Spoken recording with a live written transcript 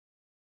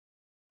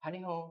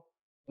Honey ho!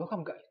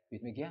 Welcome guys,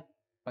 with me again,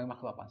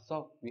 panglimakegelapan.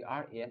 So, we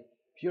are in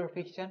Pure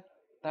Fiction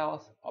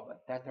Tales of a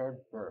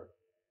Tethered Bird,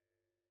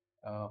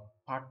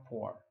 part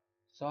 4.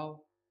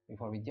 So,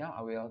 before we jump,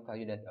 I will tell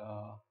you that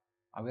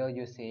I will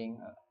using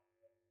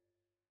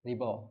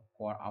label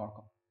for our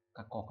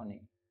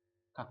cacophony.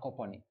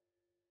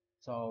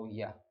 So,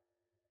 yeah,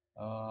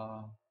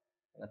 uh,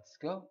 let's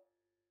go.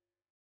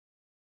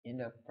 In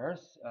the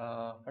first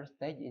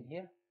stage in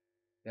here,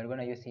 we are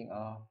gonna using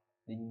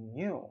the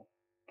new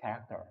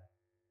character.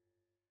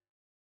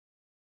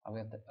 I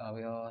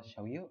will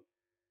show you.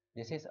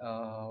 This is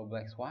a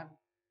black swan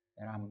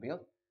that I'm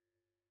built.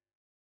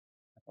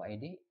 Apple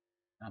ID.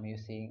 I'm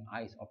using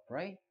eyes of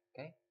prey.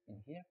 Okay, in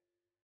here.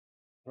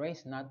 Prey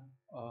is not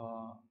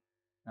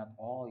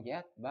all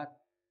yet, but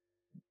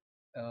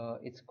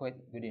it's quite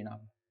good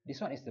enough. This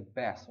one is the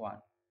best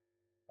one,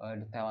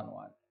 the talent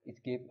one.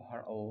 It gives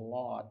her a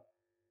lot.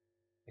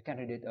 You can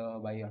read it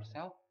by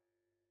yourself.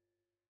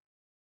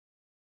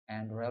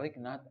 And relic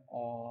not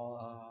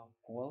all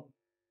full,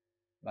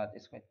 but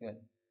it's quite good.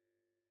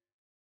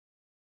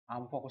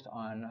 I'm focused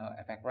on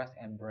effect rest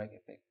and break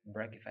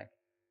effect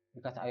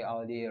because I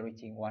already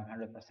reaching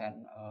 100%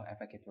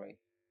 effective rate.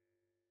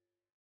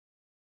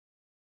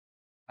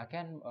 I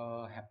can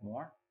have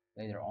more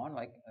later on,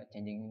 like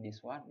changing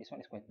this one. This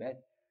one is quite bad.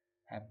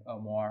 Have a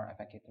more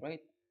effective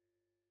rate.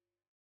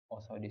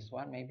 Also this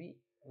one maybe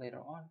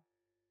later on.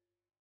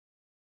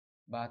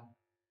 But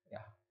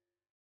yeah,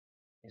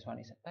 this one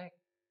is attack,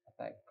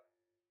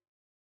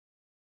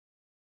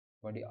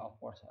 body of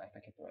force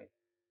effective rate.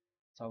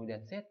 So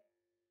that's it.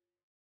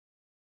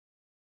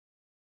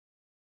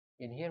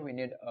 In here we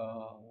need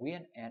a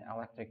wind and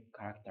electric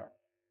character.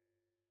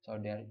 So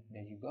there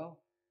you go.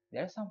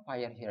 There's some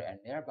fire here and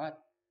there, but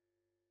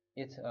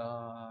it's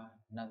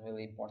not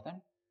really important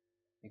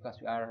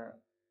because we are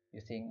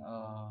using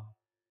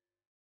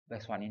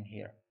black swan in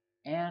here.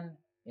 And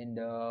in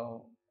the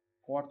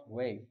fourth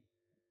wave,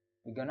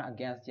 we're gonna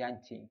against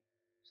Yanqing.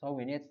 So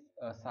we need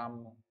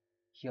some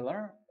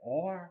healer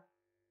or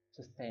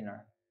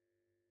sustainer.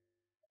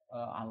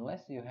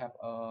 Unless you have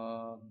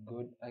a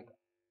good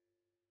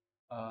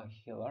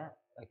healer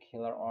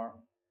or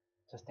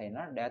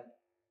sustainer that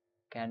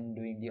can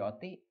doing the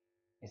OT,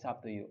 it's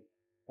up to you.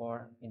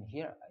 For in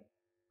here,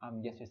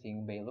 I'm just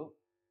using Bailu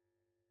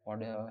for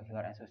the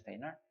healer and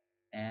sustainer,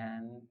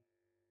 and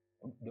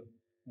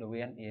the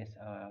wind is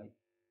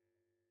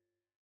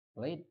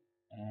blade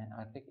and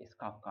electric is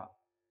Kafka.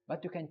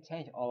 But you can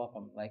change all of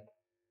them. Like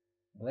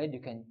blade,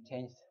 you can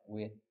change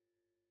with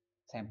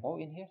sample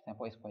in here.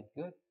 Sample is quite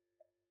good.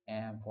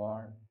 And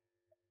for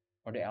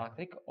the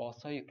electric,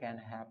 also you can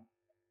have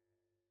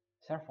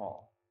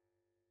servo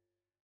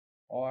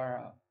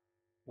or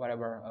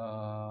whatever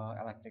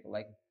electric,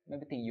 like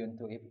maybe Yun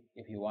too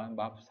if you want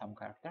buff some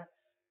character.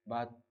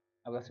 But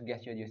I will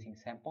suggest you using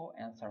sample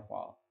and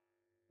servo.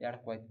 They are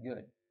quite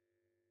good.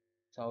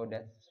 So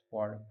that's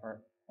for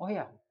oh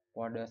yeah,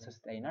 for the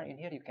sustainer in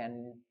here you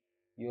can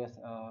use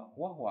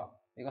Wahwa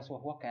because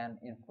Wahwa can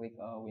inflict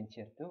wind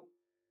shear too.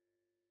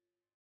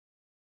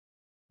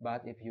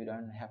 But if you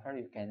don't have her,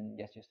 you can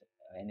just use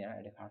any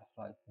other card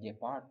like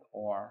Jeopard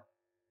or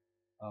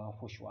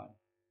Fushuan.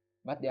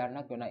 But they are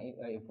not gonna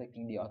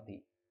inflicting the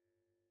OT.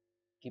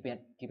 Keep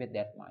it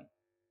that mind.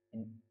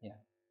 Yeah.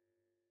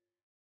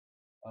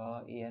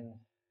 In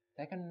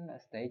second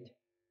stage,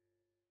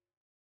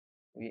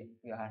 we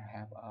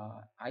have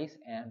ice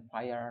and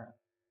fire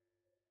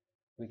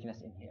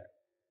weakness in here.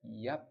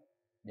 Yep,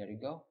 there you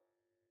go.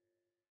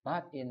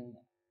 But in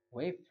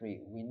wave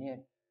 3, we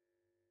need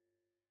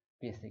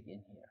basic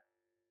in here.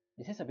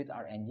 This is a bit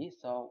RNG,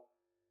 so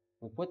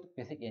we put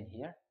basic in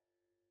here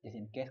just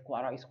in case.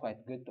 Clara is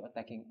quite good to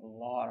attacking a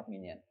lot of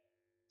minions.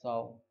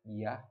 So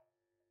yeah,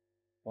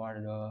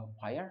 for the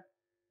fire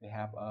we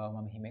have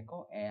Mami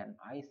Himeko, and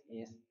ice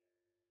is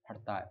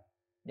her type.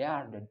 They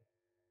are the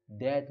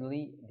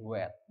deadly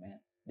duet, man,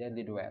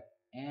 deadly duet.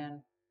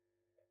 And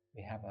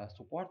we have a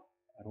support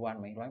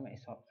Ruan Mei.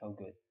 Is so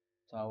good.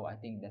 So I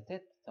think that's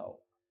it. So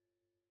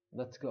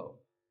let's go.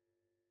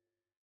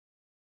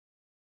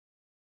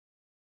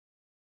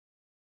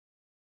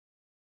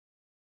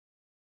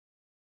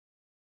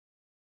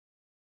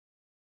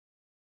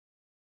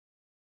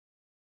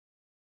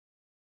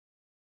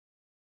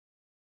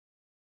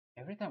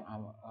 Every time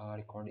I'm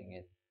recording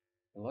it,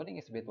 the loading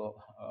is a bit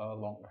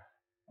longer.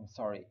 I'm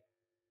sorry.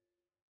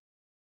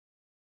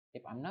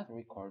 If I'm not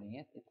recording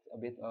it, it's a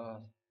bit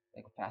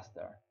like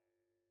faster.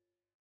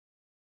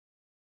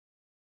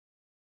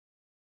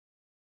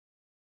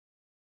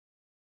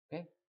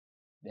 Okay,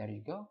 there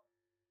you go.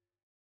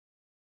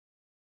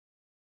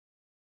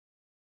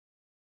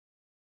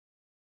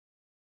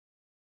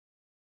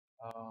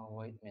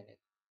 Wait a minute.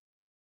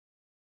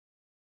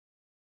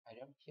 I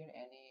don't hear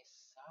any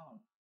sound.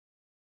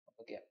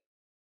 Okay.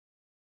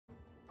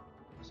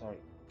 Sorry.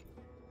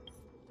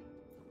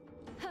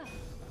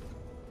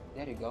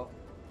 There you go.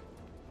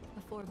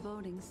 A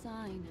foreboding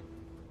sign.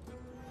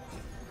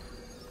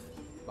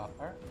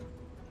 Buffer.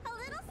 A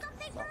little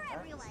something for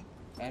everyone.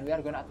 And we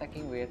are gonna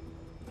attacking with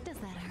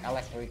does that hurt?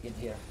 electric in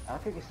here.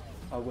 Electric is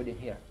so good in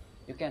here.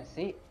 You can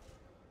see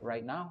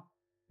right now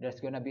there's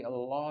gonna be a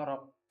lot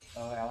of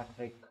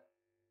electric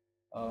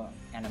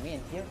enemy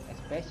in here,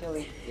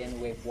 especially in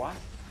wave 1.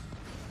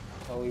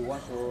 So we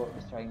want to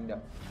destroying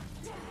them.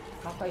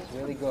 Kafka is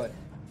really good.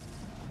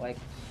 Like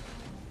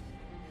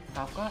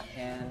Kafka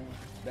and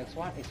Black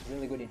Swan is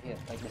really good in here,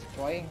 like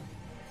destroying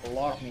a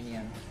lot of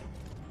minions.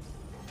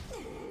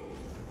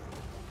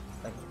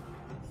 Like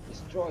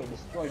destroy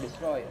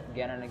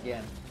again and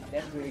again.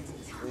 That's really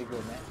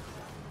good, man.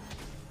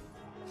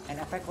 And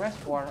effect rest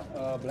for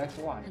Black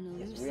Swan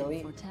is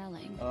really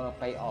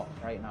pay off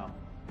right now.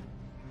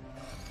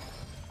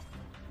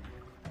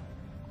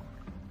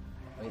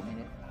 Wait a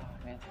minute,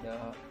 man.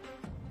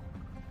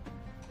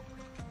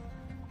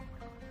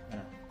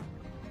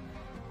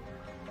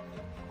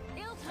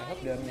 I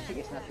hope the music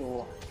is not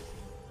too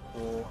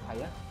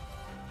high.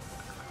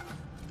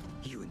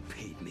 You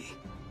impede me.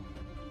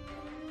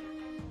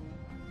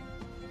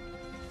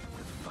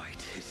 The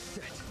fight is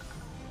set.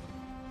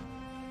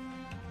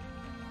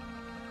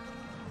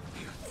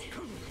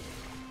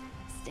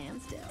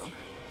 Stand still.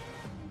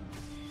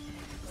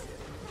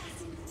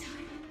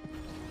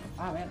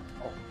 Ah man,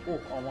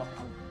 almost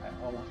I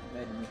almost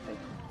made a mistake.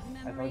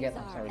 I forget,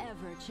 I'm sorry.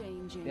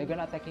 They're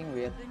gonna attacking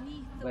with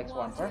Black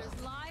Swan first.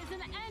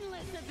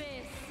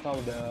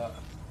 So the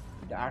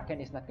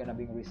arcane is not gonna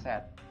be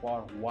reset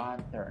for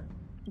 1 turn.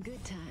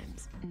 Good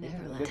times. This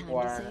Never is let good time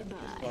for to say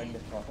destroying bye.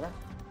 the Trotter.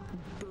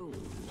 Boom.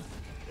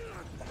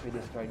 If we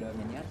destroy the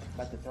minions,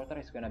 but the Trotter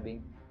is gonna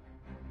be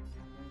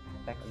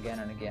attack again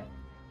and again.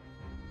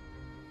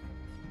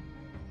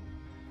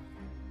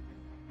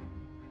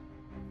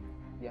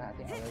 Yeah, I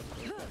think I will.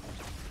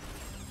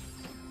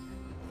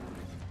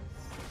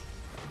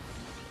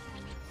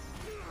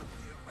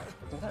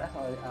 Trotter is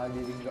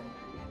already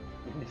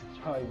being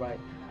destroyed by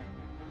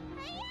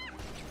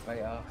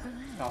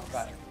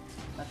Kafka,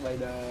 not by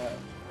the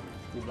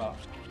block.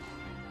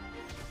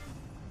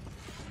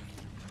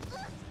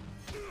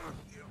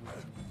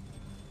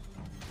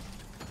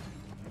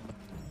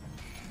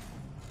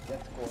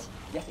 That's cool.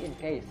 Just in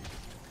case.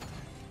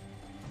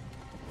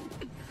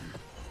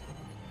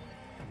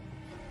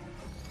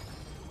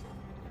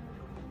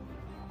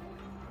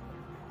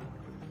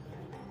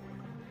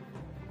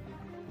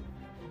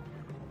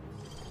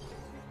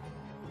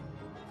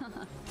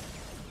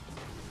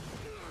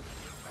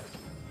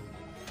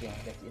 Yeah,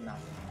 that's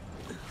enough.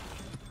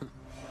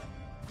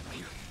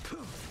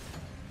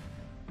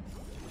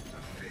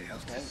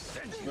 Okay,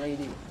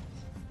 ready.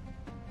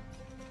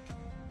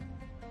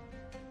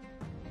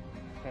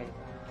 Okay.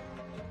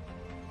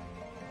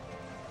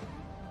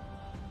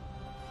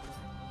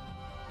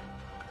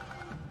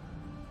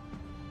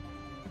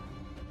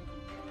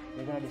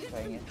 We're gonna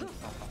destroying it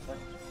after.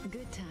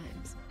 Good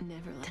times.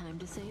 Never time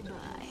to say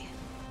bye.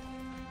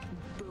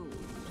 Boom.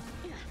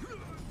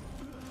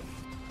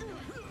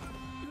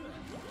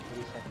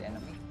 Reset the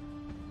enemy.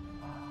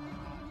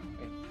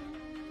 Okay.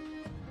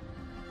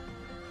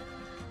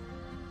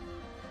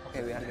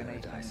 Okay, we are gonna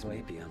use Paradise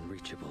may be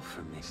unreachable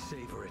for me.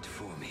 Savor it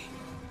for me.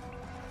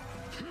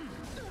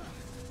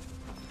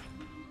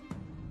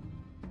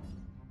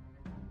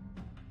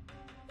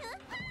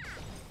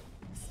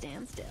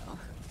 Stand still.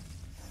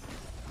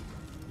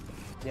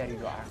 There you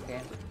go,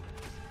 arcane.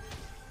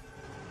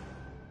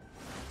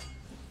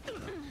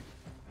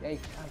 Yay,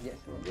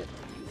 just a little bit.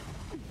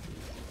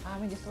 I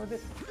mean, just a little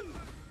bit.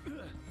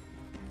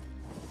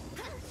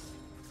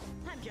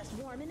 I'm just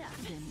warming up.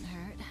 Didn't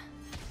hurt.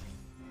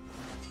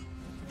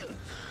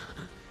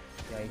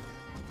 Yay.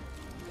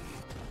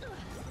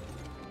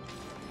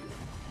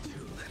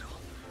 Too little.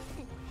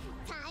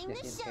 Time to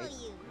Just in show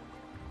case. you.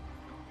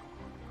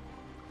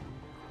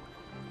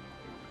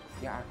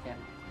 Yeah,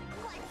 arcane.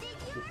 What did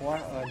you Before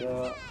the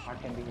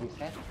arcane being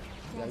reset,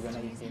 we are gonna use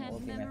Destiny's the hand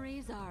ultimate.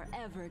 memories are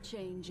ever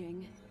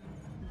changing.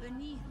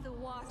 Beneath the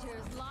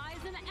waters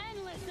lies an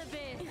endless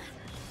abyss.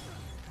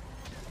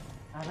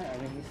 Ah, man, I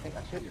made a mistake.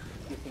 I should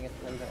using it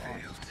later on.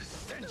 Fail to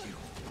send you.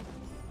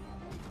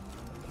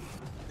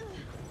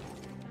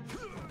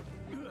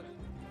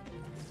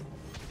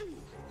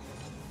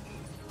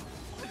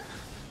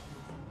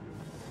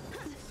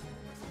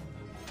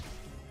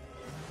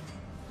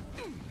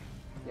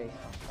 Yay,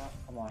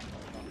 come on.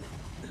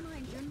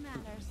 Mind your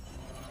manners.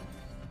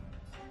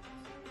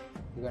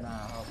 You're gonna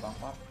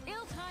bump up.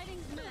 Ill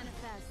tidings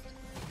manifest.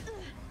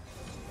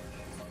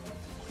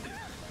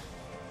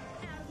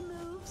 Out of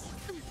moves.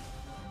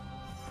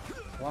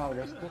 Wow,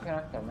 there's 2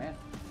 characters, man.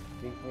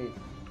 Big please.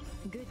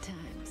 Good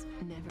times.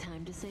 Never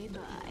time to say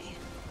bye.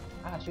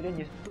 Ah, I shouldn't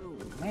use.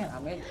 Man, I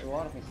made a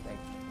lot of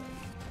mistakes.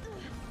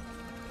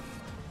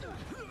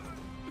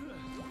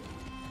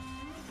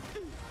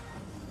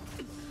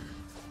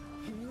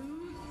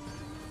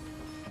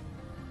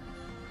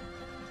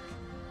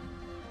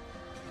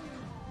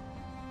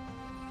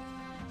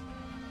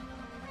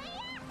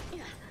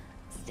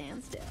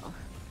 Stand still.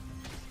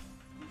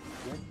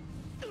 Good.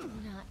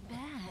 Not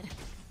bad.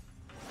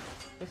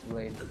 This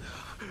blade.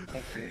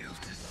 Thank you. Fail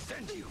to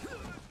send you.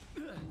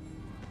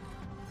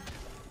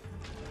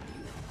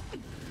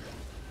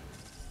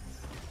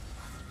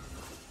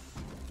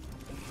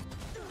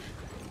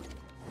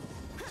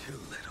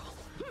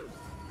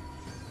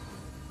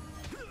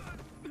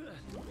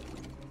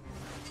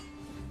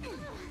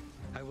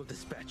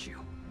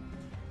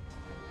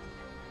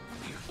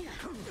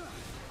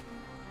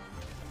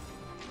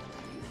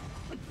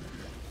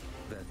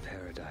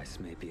 paradise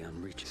may be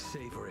unreachable.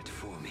 Savor it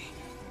for me.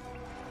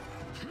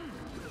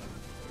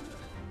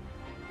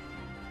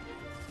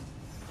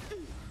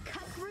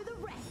 Cut through the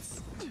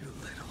rents. Too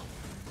little.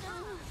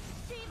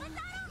 Steve, it's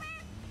not over.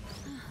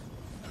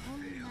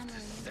 Only Failed to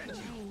memories send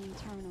you. remain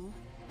eternal.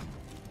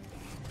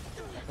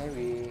 Okay,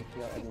 we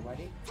heal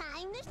everybody.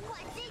 Time to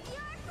squash it,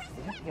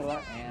 your This is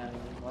healer and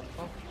what's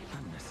called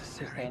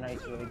Unnecessary. sustainer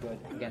is really good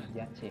against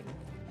Janchi.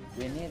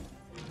 We need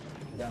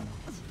them.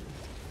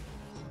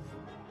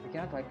 We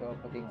cannot like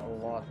putting a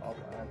lot of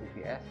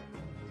DPS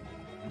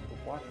and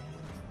support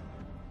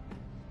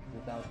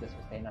without the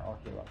sustainer or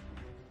healer.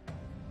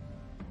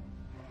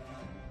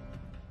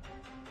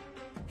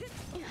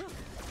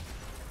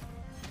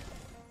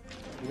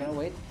 We're gonna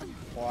wait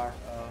for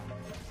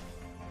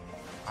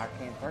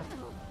Arcane first.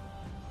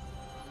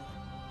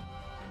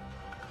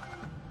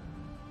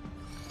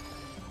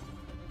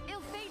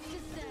 Ill fate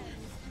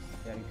descends.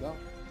 There you go.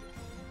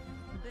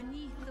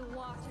 Beneath the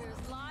waters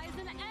lies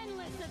an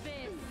endless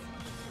abyss.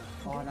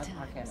 Oh, Good not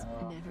times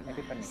Arcane. never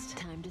Epiphany. last.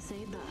 Time to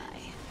say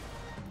bye.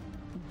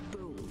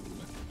 Boom.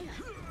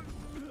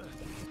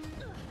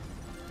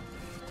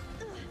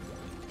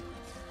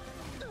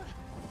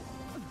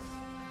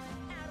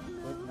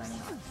 Good 9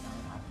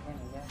 Arcane,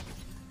 I guess.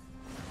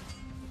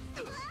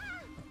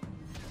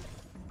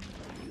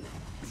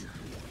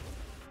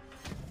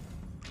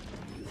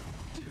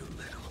 Too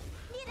little.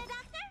 Need a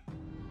doctor?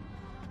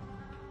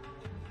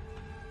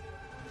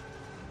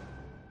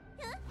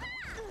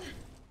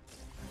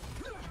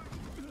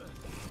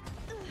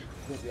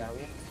 Good, we are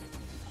win.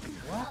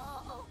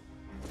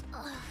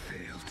 What?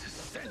 Failed to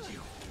send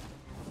you.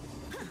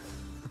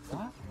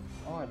 What?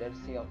 Oh, there's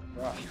seal.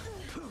 Bro.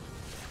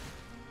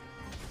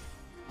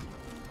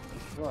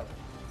 Destroy.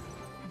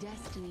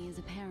 Destiny is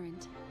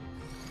apparent.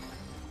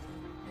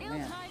 Ill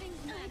Man.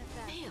 tidings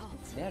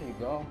manifest. There you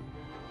go.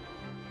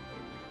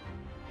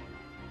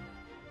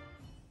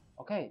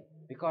 Okay,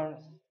 because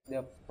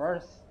the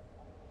first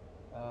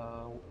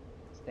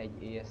stage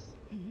is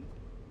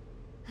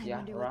I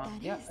wonder what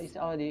that yeah, is. it's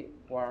already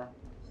for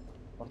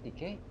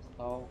 40k.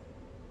 So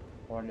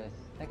for the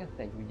second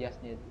stage, we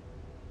just need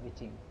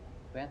reaching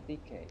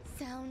 20k.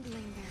 Sound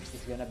lingers.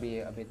 It's gonna be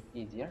a bit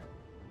easier,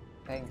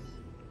 thanks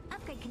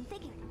Upgrade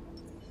configured.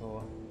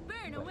 to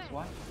Burn the away.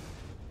 Swan.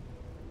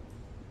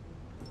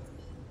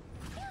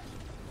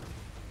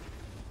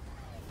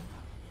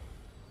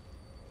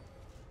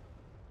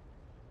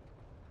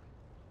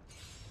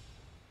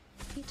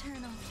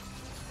 Eternal.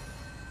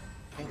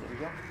 Okay, there we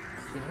go.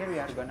 In here we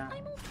are gonna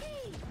I'm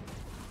okay.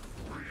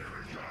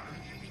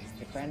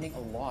 depending a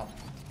lot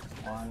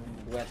on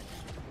duet,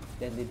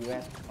 deadly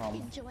duet from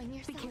Enjoying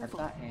yourself. careful.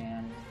 Arta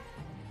and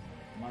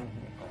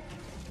Monetized.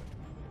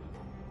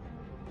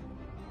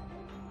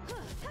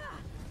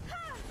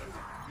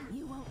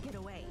 You won't get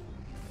away.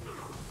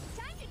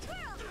 Time to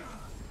twirl.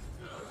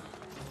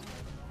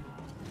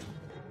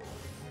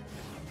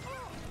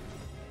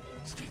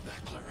 Stay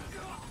back, Clara.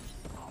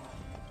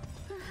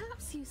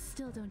 Perhaps you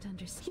still don't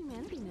understand.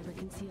 Humanity never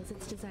conceals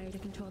its desire to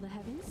control the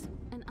heavens,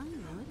 and I'm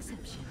no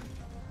exception.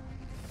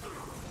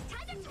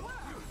 Time to twirl.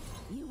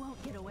 You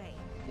won't get away.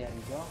 There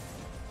you go.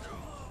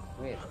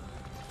 Wait,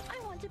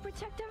 I want to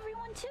protect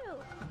everyone too.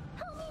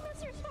 Help me,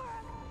 Mr.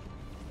 Swan.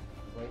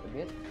 wait a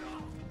bit.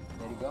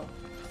 There you go.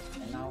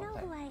 Do And you now know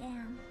attack. who I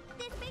am?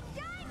 This big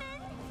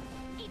diamond.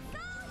 It's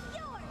all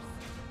yours.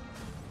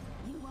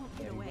 You won't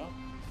There get you away.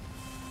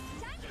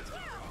 go. Time to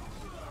twirl.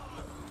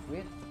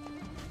 Wait,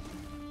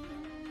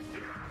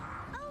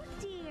 Oh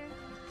dear.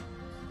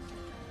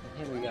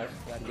 and here we are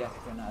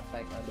just gonna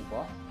attack the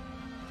boss.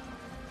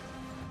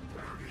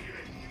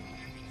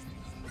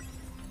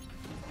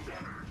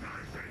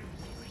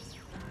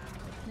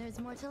 There's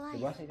more to The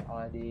life. boss is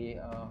already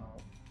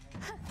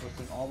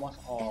pushing almost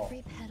all.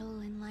 Every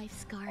petal in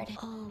life's garden,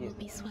 of all will his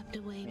be swept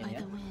away by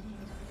minion. the wind.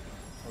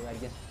 So we are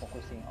just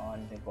focusing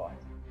on the boss.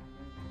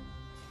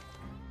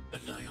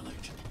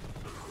 Annihilate.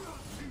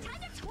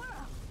 Time to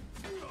twirl.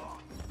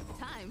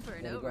 Time for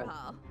an There you go.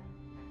 overhaul.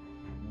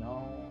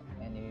 No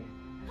any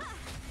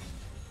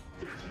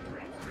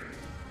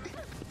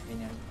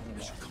minion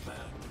anymore.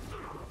 Command.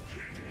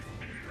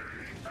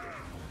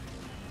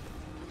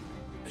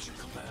 As you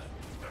command.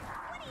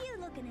 What are you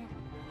looking at?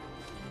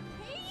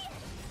 Hey!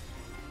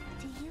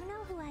 Do you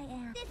know who I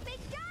am? This big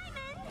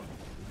diamond!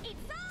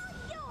 It's all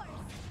yours!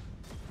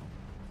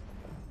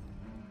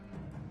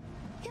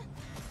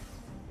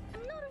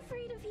 I'm not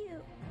afraid of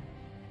you.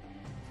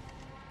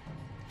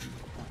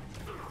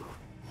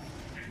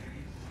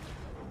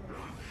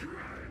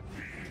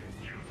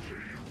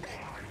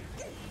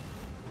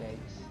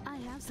 Thanks. I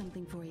have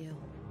something for you.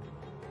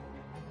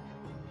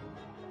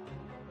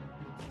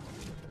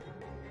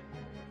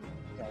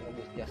 Yeah, let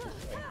us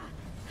just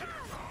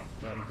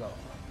there we go.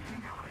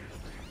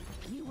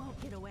 You won't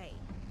get away.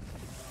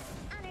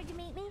 Honored to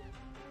meet me.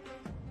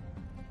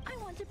 I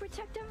want to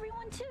protect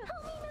everyone too.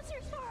 Help me,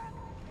 Mr. Swan.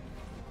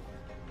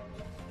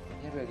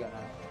 Here we're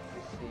gonna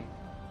receive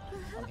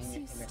Perhaps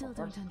you still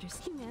first. don't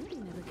understand. Humanity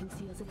never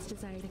conceals its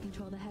desire to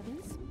control the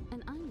heavens,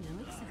 and I'm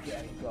no exception.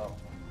 There you go.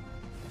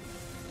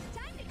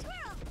 Time to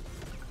twirl.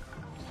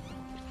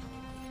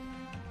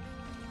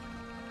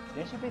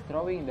 They should be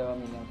throwing the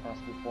minion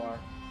first before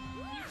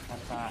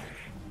Santa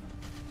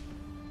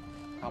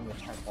come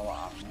with her follow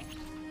up.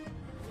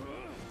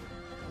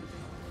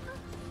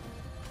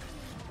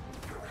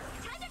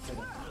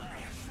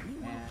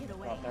 No?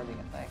 And turning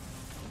attack.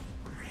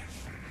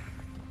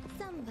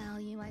 Some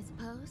value, I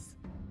suppose.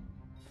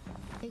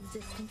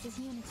 Existence is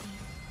unity.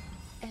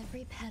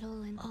 Every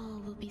petal and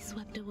All will be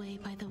swept away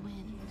by the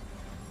wind.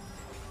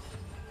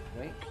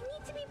 Great. I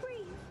need to be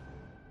brief.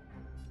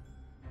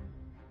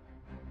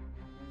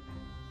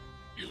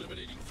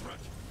 Eliminating threat.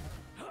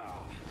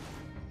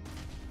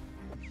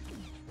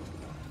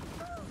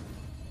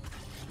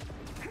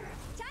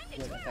 Time to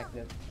Good, twirl. attack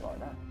the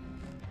product.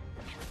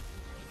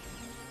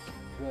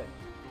 Good.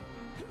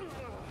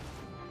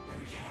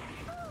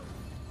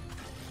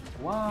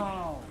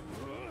 Wow!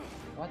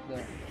 What the?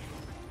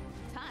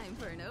 Time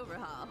for an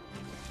overhaul.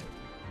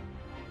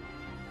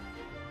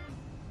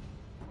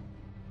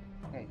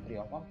 Okay, 3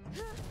 of them.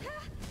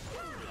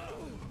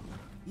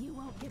 You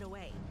won't get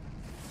away.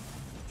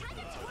 Time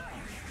to twirl.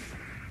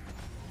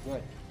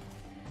 Good.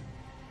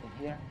 In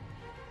here.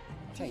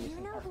 Okay, Do you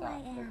using know who I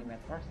Arta am? ultimate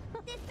first.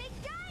 This big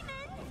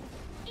diamond!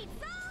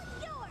 It's all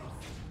yours!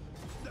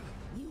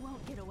 You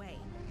won't get away.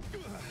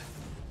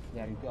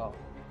 There you go.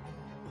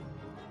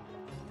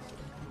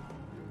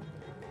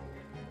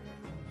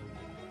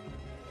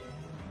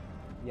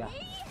 Yeah,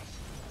 Hey!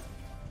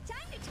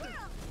 Time to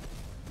twirl!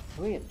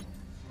 sweet.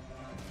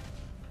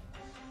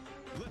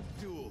 Let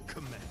the duel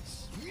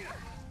commence.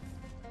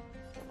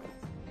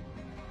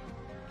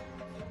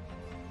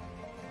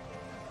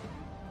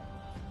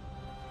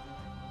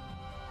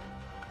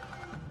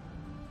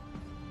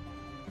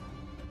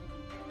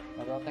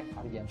 Auto attack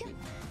urgency.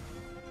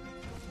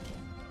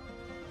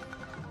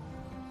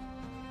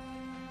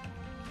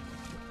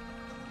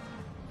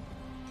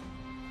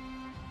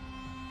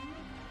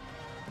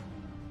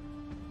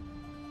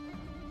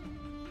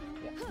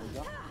 Yeah, there you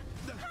go.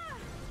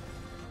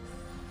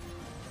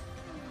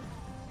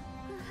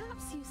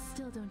 Perhaps you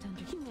still don't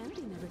understand.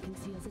 Humanity never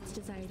conceals its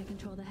desire to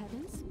control the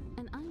heavens,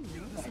 and I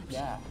know Like deception.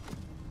 that.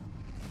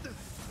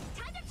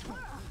 Time to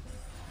twirl!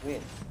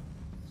 Sweet.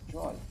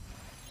 Destroy.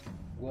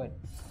 Good.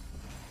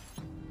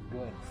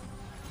 Good.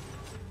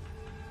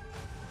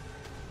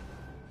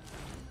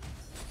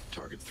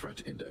 Target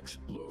threat index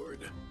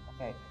lowered.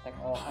 Okay, attack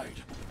all up.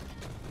 Hide.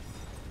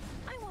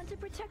 I want to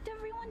protect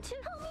everyone too.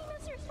 Help me,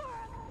 Mr.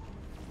 Sora!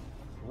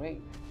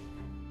 Great.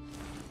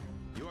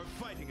 You are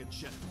fighting a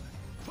gentleman.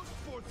 Put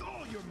forth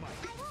all your might.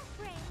 I won't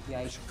break.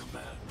 Yeah, Mission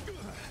command.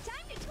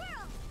 Time to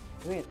twirl!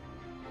 sweet.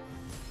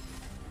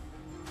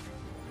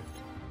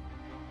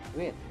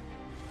 Sweet.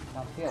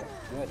 Now kill.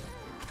 Good.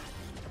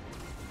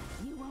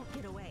 You won't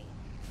get away.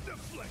 The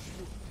flesh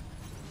wound.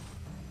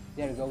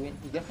 There you go. We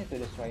just need to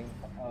destroy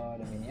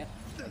the minion.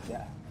 Like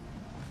that.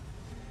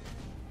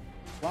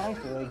 Swan is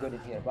really good in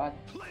here, but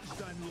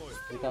Pledged I'm loyal.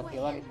 without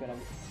healer it's gonna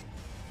be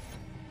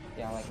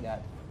yeah like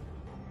that.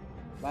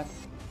 But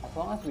as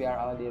long as we are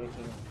already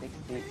reaching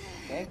 60,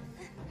 okay,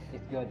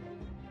 it's good.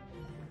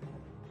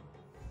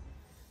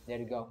 There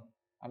you go.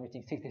 I'm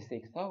reaching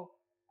 66, so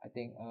I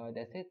think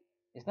that's it.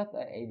 It's not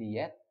the 80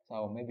 yet,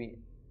 so maybe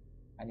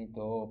I need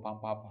to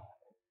pump up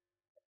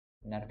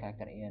another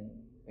character in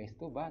phase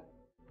 2, but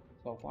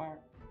so far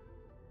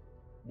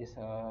this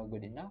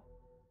good enough.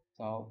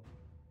 So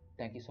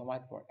thank you so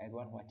much for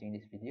everyone watching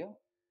this video,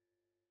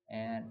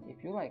 and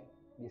if you like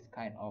this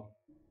kind of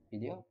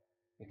video,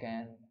 you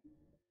can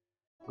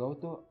go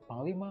to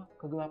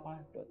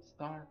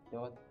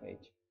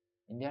panglimakegelapan.start.page.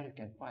 In there you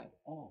can find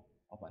all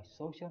of my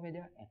social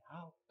media and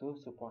how to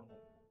support me.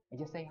 And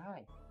just say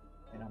hi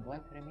when I'm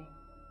live streaming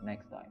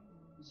next time.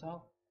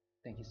 So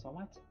thank you so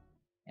much,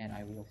 and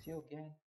I will see you again